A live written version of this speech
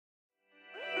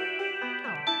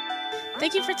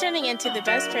Thank you for tuning in to the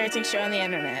best parenting show on the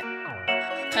internet,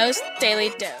 Post Daily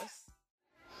Dose.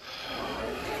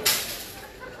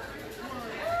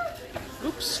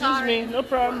 Oops, excuse me, no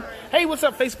problem. Hey, what's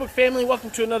up, Facebook family? Welcome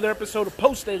to another episode of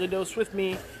Post Daily Dose with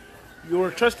me,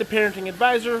 your trusted parenting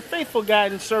advisor, faithful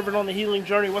guide, and servant on the healing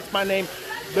journey. What's my name?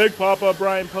 Big Papa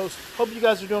Brian Post. Hope you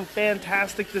guys are doing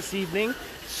fantastic this evening.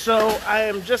 So I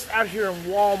am just out here in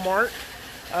Walmart,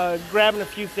 grabbing a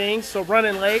few things, so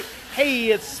running late.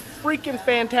 Hey, it's freaking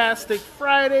fantastic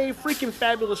Friday, freaking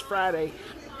fabulous Friday.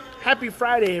 Happy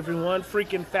Friday, everyone.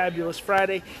 Freaking fabulous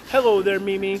Friday. Hello there,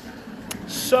 Mimi.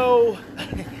 So,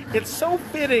 it's so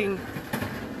fitting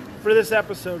for this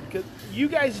episode, because you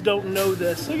guys don't know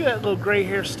this. Look at that little gray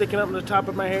hair sticking up on the top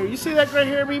of my hair. You see that gray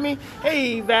hair, Mimi?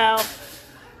 Hey, Val.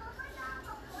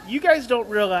 You guys don't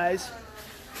realize,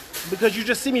 because you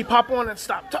just see me pop on and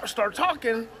start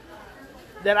talking,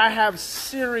 that I have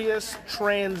serious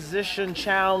transition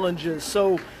challenges.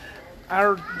 So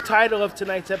our title of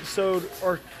tonight's episode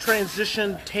are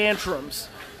Transition Tantrums.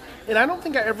 And I don't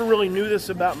think I ever really knew this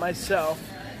about myself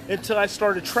until I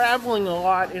started traveling a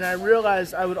lot, and I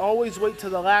realized I would always wait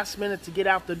till the last minute to get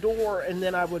out the door, and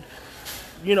then I would,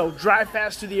 drive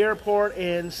fast to the airport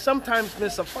and sometimes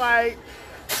miss a flight,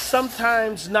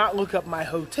 sometimes not look up my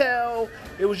hotel.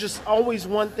 It was just always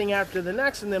one thing after the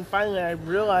next. And then finally I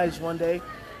realized one day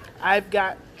I've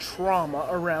got trauma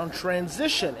around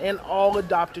transition, and all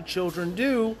adopted children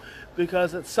do,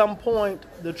 because at some point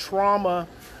the trauma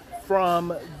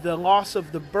from the loss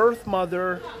of the birth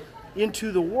mother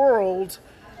into the world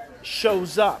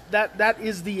shows up. That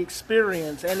is the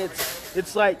experience, and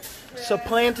it's like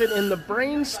supplanted in the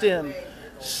brainstem.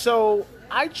 So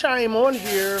I chime on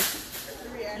here.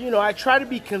 I try to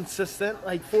be consistent,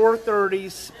 like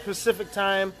 4:30 Pacific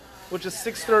time, which is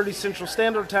 6:30 Central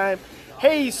Standard Time.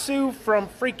 Hey, Sue from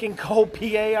freaking Cole,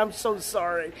 PA, I'm so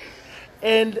sorry.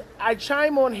 And I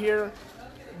chime on here,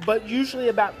 but usually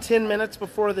about 10 minutes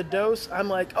before the dose, I'm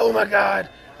like, oh my God,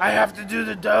 I have to do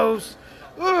the dose.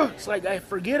 Ugh. It's like I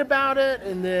forget about it,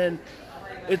 and then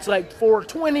it's like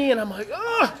 4:20, and I'm like,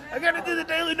 oh, I gotta do the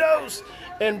daily dose.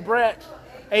 And Brett,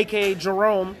 aka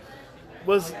Jerome,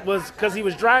 was because he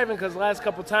was driving, because the last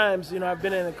couple times, I've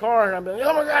been in the car and I'm like,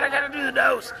 oh my God, I gotta do the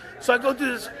dose. So I go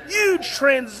through this huge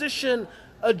transition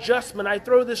adjustment. I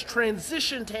throw this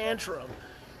transition tantrum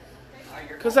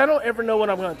because I don't ever know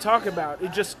what I'm going to talk about.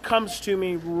 It just comes to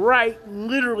me right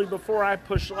literally before I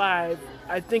push live.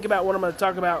 I think about what I'm going to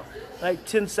talk about like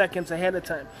 10 seconds ahead of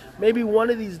time. Maybe one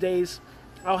of these days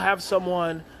I'll have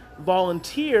someone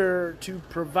volunteer to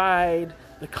provide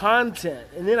the content,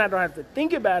 and then I don't have to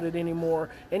think about it anymore.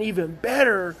 And even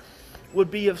better would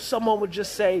be if someone would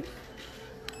just say,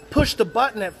 push the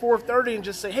button at 4:30 and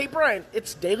just say, hey Brian,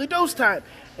 it's daily dose time,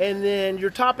 and then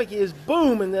your topic is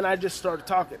boom, and then I just start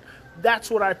talking. That's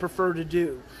what I prefer to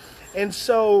do. And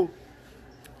so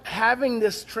having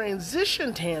this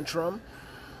transition tantrum,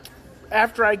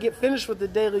 after I get finished with the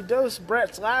daily dose,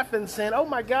 Brett's laughing, saying, oh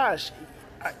my gosh,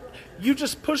 you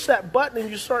just push that button and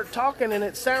you start talking and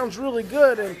it sounds really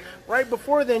good, and right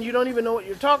before then you don't even know what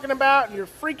you're talking about and you're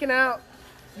freaking out.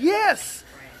 Yes,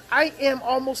 I am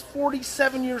almost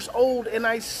 47 years old and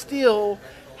I still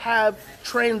have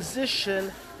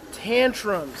transition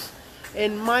tantrums,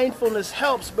 and mindfulness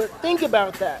helps. But think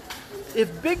about that.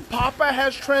 If Big Papa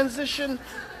has transition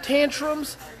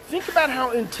tantrums, think about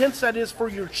how intense that is for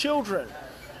your children.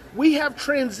 We have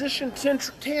transition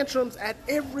tantrums at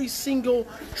every single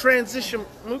transition.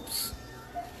 Oops.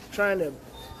 Trying to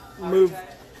move.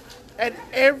 At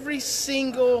every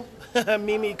single,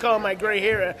 Mimi called my gray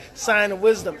hair a sign of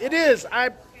wisdom. It is.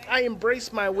 I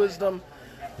embrace my wisdom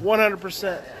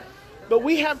 100%. But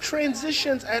we have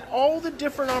transitions at all the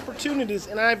different opportunities.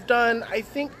 And I've done, I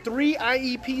think, 3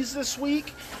 IEPs this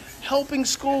week, helping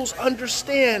schools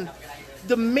understand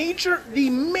the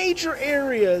major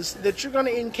areas that you're going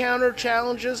to encounter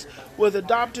challenges with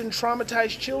adopted and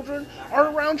traumatized children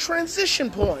are around transition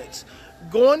points.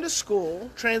 Going to school,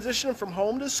 transitioning from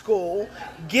home to school,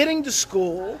 getting to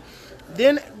school,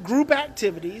 then group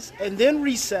activities, and then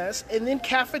recess, and then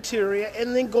cafeteria,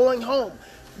 and then going home.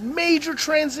 Major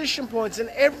transition points, and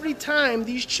every time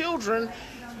these children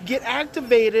get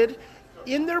activated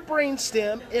in their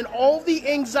brainstem and all the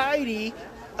anxiety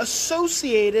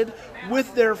associated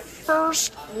with their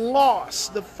first loss,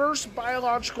 the first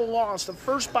biological loss, the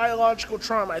first biological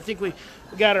trauma. I think we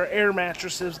got our air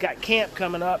mattresses, got camp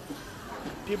coming up.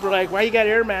 People are like, why you got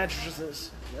air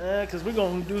mattresses? Because we're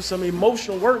going to do some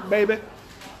emotional work, baby.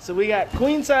 So we got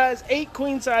 8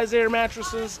 queen size air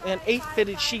mattresses and 8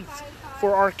 fitted sheets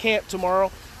for our camp tomorrow,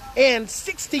 and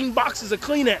 16 boxes of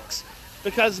Kleenex,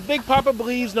 because Big Papa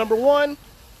believes, number one,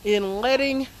 in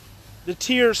letting the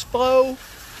tears flow.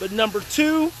 But number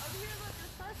 2,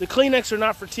 the Kleenex are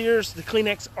not for tears. The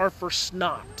Kleenex are for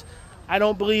snot. I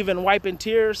don't believe in wiping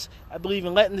tears. I believe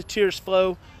in letting the tears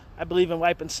flow. I believe in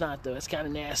wiping snot, though. It's kind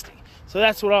of nasty. So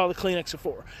that's what all the Kleenex are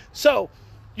for. So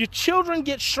your children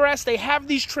get stressed. They have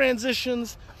these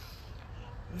transitions.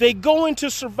 They go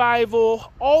into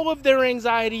survival. All of their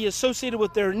anxiety associated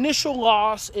with their initial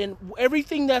loss and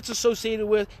everything that's associated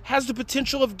with has the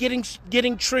potential of getting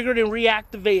triggered and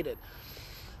reactivated.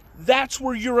 That's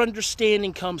where your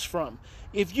understanding comes from.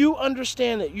 If you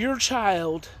understand that your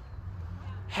child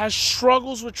has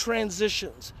struggles with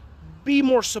transitions, be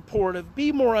more supportive,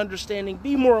 be more understanding,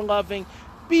 be more loving,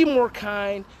 be more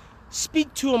kind,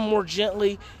 speak to them more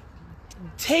gently.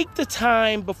 Take the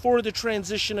time before the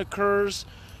transition occurs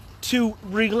to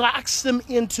relax them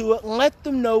into it, let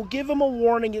them know, give them a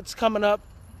warning it's coming up.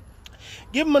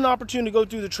 Give them an opportunity to go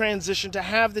through the transition, to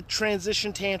have the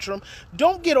transition tantrum.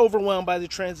 Don't get overwhelmed by the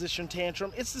transition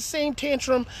tantrum. It's the same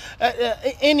tantrum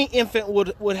any infant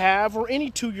would have, or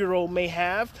any 2-year-old may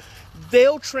have.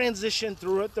 They'll transition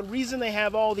through it. The reason they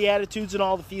have all the attitudes and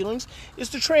all the feelings is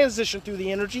to transition through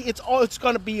the energy. It's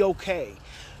going to be okay.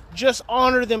 Just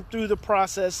honor them through the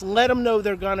process. Let them know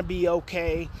they're going to be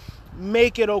okay.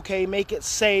 Make it okay. Make it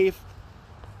safe.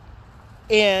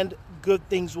 And good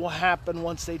things will happen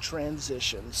once they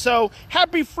transition. So,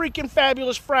 happy freaking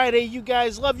fabulous Friday, you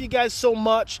guys. Love you guys so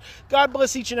much. God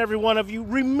bless each and every one of you.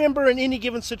 Remember, in any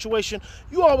given situation,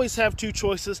 you always have 2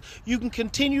 choices. You can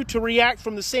continue to react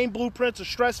from the same blueprints of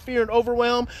stress, fear, and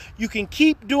overwhelm. You can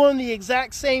keep doing the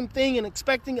exact same thing and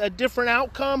expecting a different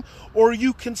outcome, or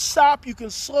you can stop, you can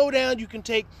slow down, you can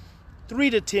take 3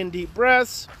 to 10 deep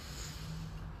breaths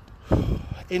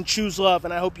and choose love.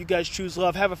 And I hope you guys choose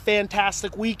love. Have a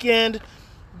fantastic weekend.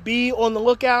 Be on the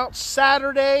lookout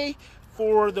Saturday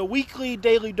for the weekly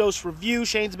Daily Dose review.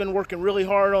 Shane's been working really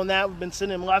hard on that. We've been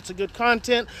sending him lots of good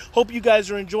content. Hope you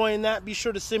guys are enjoying that. Be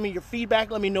sure to send me your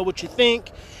feedback. Let me know what you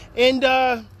think. And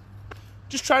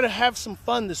just try to have some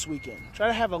fun this weekend. Try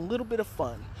to have a little bit of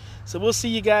fun. So we'll see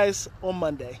you guys on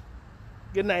Monday.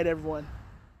 Good night, everyone.